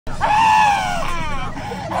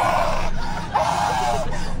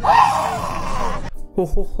Ho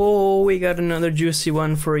ho ho, we got another juicy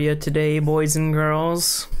one for you today, boys and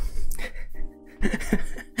girls.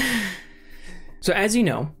 So as you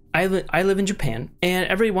know, I live in Japan, and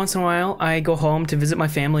every once in a while I go home to visit my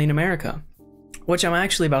family in America, which I'm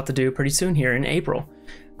actually about to do pretty soon here in April.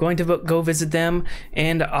 Going to go visit them,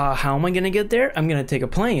 and how am I gonna get there? I'm gonna take a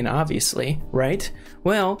plane, obviously, right?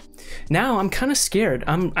 Well, now I'm kind of scared.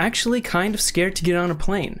 I'm actually kind of scared to get on a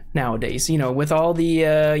plane nowadays, you know, with all the,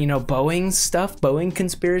 you know, Boeing stuff, Boeing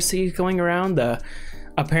conspiracy going around.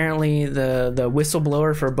 Apparently the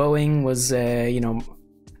whistleblower for Boeing was, you know,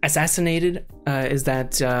 assassinated, is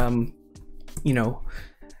that, you know,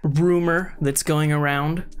 rumor that's going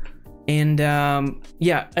around. And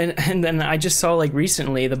yeah, and then I just saw like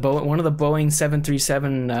recently one of the Boeing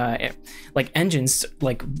 737 like engines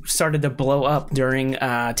like started to blow up during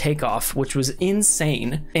takeoff, which was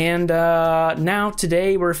insane. And now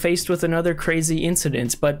today we're faced with another crazy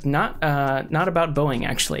incident, but not about Boeing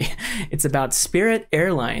actually. It's about Spirit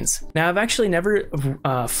Airlines. Now I've actually never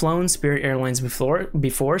flown Spirit Airlines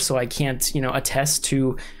before, so I can't, you know, attest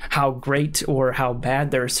to how great or how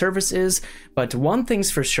bad their service is. But one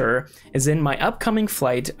thing's for sure, is in my upcoming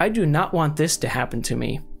flight, I do not want this to happen to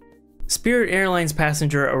me. Spirit Airlines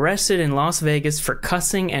passenger arrested in Las Vegas for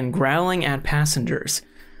cussing and growling at passengers.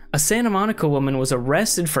 A Santa Monica woman was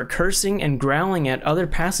arrested for cursing and growling at other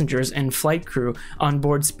passengers and flight crew on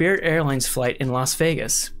board Spirit Airlines flight in Las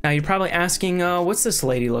Vegas. Now you're probably asking, what's this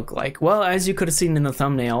lady look like? Well, as you could have seen in the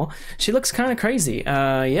thumbnail, she looks kind of crazy.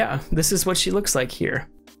 Yeah, this is what she looks like here.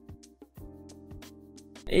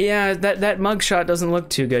 Yeah, that mugshot doesn't look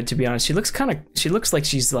too good, to be honest. She looks like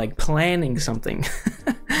she's like planning something.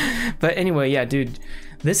 But anyway, yeah, dude,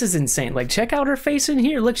 this is insane. Like, check out her face in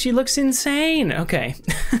here. Look, she looks insane. Okay.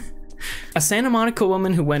 A Santa Monica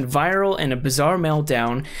woman who went viral in a bizarre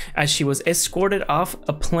meltdown as she was escorted off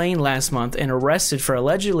a plane last month and arrested for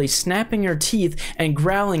allegedly snapping her teeth and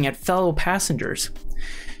growling at fellow passengers.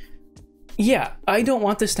 Yeah, I don't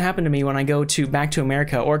want this to happen to me when I go back to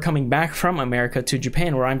America, or coming back from America to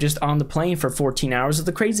Japan, where I'm just on the plane for 14 hours with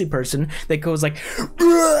a crazy person that goes like,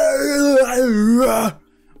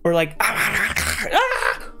 or like,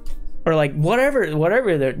 or like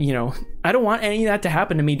whatever that, you know. I don't want any of that to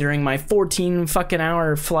happen to me during my 14 fucking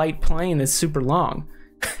hour flight plane that's super long.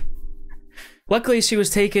 Luckily, she was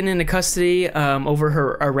taken into custody over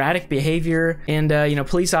her erratic behavior, and you know,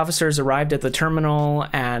 police officers arrived at the terminal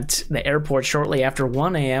at the airport shortly after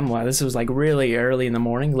 1 a.m. Wow, this was like really early in the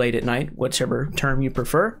morning, late at night, whichever term you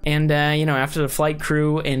prefer. And you know, after the flight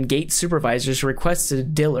crew and gate supervisors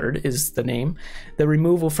requested, Dillard is the name, the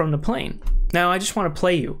removal from the plane. Now, I just want to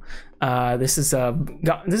play you. This has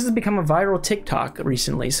become a viral TikTok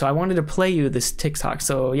recently, so I wanted to play you this TikTok.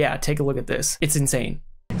 So yeah, take a look at this. It's insane.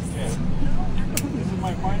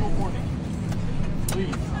 My final warning.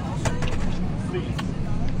 Please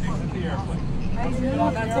exit the airplane. I know,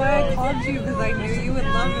 that's why I called you, because I knew you would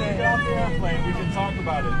love it. Get off the airplane, we can talk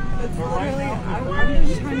about it. It's but right really, now, I'm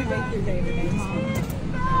just trying to make your day today,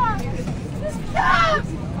 Stop!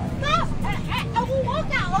 Stop! I will walk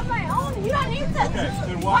out on my own. You don't need to. Okay,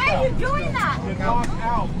 then walk Why out. are you doing that? Then walk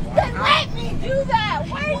out. Then let me do that.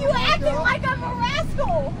 Why are you acting like I'm a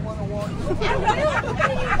rascal? And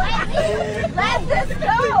can you let this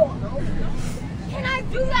go? Can I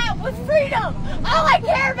do that with freedom? All I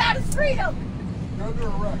care about is freedom. Go to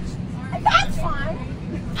arrest. That's fine.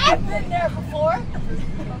 I've been there before.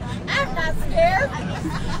 I'm not scared.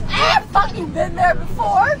 I've fucking been there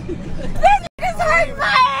before. This is hurting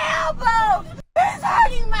my elbow. This is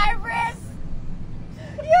hurting my wrist.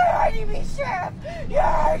 You're hurting me, Sheriff. You're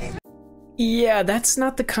hurting me. Yeah, that's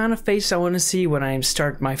not the kind of face I want to see when I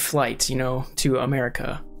start my flight, you know, to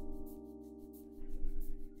America.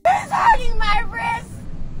 This is hurting my wrist.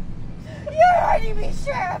 You're hurting me,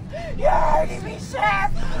 Sheriff. You're hurting me,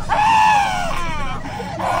 Sheriff.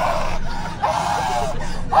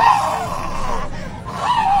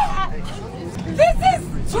 This is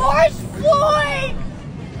George Floyd.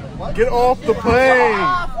 Get off the plane.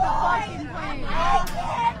 I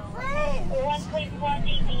can't breathe.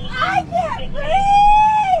 I can't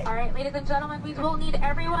breathe. All right, ladies and gentlemen, we will need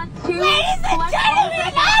everyone to Ladies and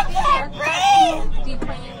gentlemen, I can't breathe.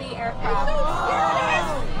 deplane the aircraft.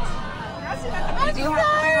 I'm You do have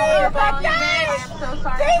to bring all sorry your if I belongings in. I died. am so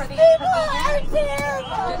sorry These for the people are inconvenience.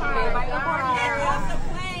 terrible. Just stay by your boarding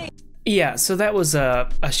area. Yeah, so that was a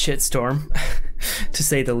shitstorm, to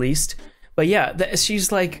say the least. But yeah,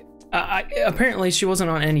 she's like, apparently she wasn't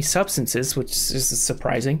on any substances, which is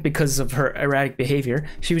surprising because of her erratic behavior.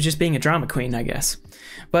 She was just being a drama queen, I guess.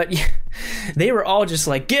 But yeah, they were all just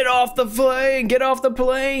like, get off the plane, get off the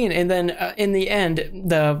plane. And then in the end,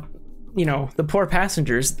 the you know, the poor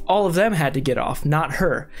passengers, all of them had to get off, not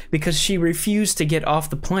her, because she refused to get off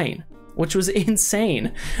the plane, which was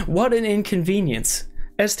insane. What an inconvenience.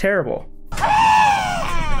 That's terrible.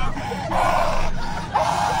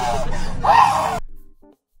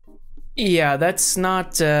 Yeah, that's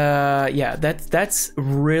not, yeah, that's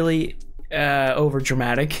really over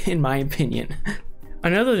dramatic in my opinion.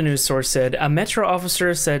 Another news source said a Metro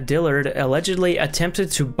officer said Dillard allegedly attempted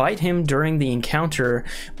to bite him during the encounter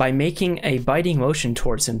by making a biting motion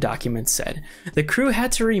towards him, documents said. The crew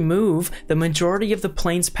had to remove the majority of the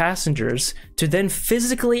plane's passengers to then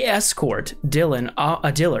physically escort Dillard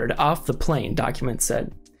off the plane, documents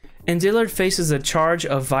said. And Dillard faces a charge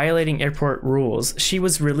of violating airport rules. She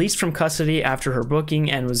was released from custody after her booking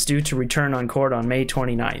and was due to return on court on May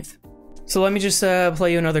 29th. So let me just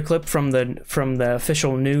play you another clip from the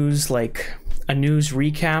official news, like a news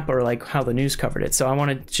recap or like how the news covered it. So I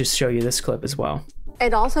want to just show you this clip as well.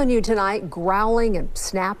 And also new tonight, growling and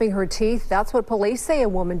snapping her teeth. That's what police say a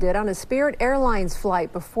woman did on a Spirit Airlines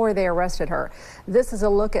flight before they arrested her. This is a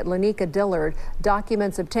look at Lanika Dillard.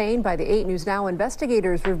 Documents obtained by the 8 News Now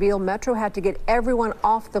investigators reveal Metro had to get everyone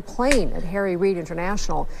off the plane at Harry Reid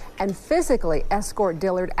International and physically escort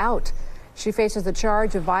Dillard out. She faces the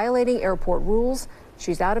charge of violating airport rules.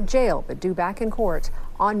 She's out of jail, but due back in court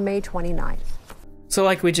on May 29th. So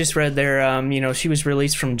like we just read there, you know, she was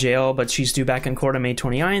released from jail, but she's due back in court on May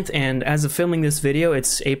 29th. And as of filming this video,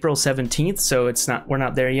 it's April 17th, so we're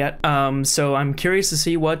not there yet. So I'm curious to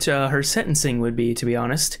see what her sentencing would be, to be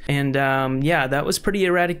honest. And yeah, that was pretty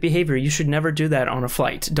erratic behavior. You should never do that on a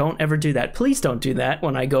flight. Don't ever do that. Please don't do that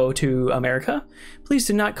when I go to America. Please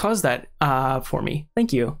do not cause that for me.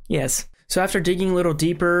 Thank you. Yes. So after digging a little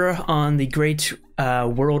deeper on the great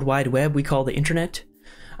World Wide Web we call the internet,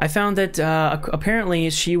 I found that apparently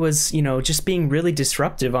she was, you know, just being really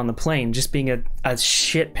disruptive on the plane, just being a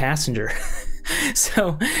shit passenger.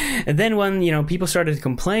 So, and then when, you know, people started to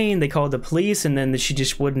complain, they called the police, and then she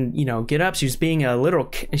just wouldn't, you know, get up. She was being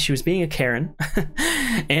a Karen.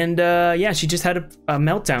 And yeah, she just had a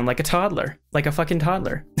meltdown like a toddler, like a fucking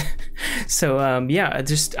toddler. So yeah,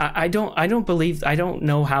 just I don't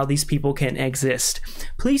know how these people can exist.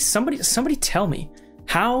 Please, somebody tell me.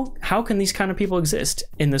 How can these kind of people exist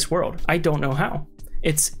in this world? I don't know how.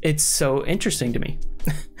 It's so interesting to me.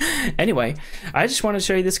 Anyway, I just wanted to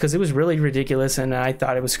show you this because it was really ridiculous and I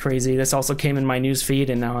thought it was crazy. This also came in my news feed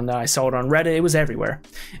and I saw it on Reddit. It was everywhere.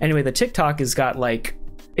 Anyway, the TikTok has got like,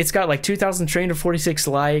 it's got like 2,346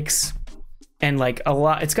 likes and like a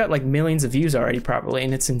lot. It's got like millions of views already probably,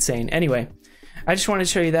 and it's insane. Anyway, I just wanted to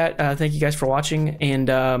show you that. Thank you guys for watching,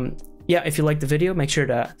 and yeah, if you liked the video, make sure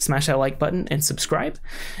to smash that like button and subscribe.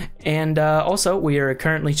 And also, we are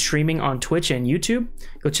currently streaming on Twitch and YouTube.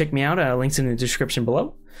 Go check me out. Links in the description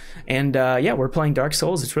below. And yeah, we're playing Dark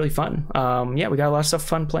Souls. It's really fun. Yeah, we got a lot of stuff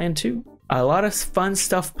fun planned too. A lot of fun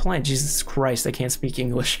stuff planned. Jesus Christ, I can't speak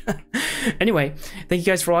English. Anyway, thank you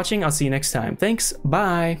guys for watching. I'll see you next time. Thanks.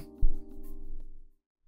 Bye.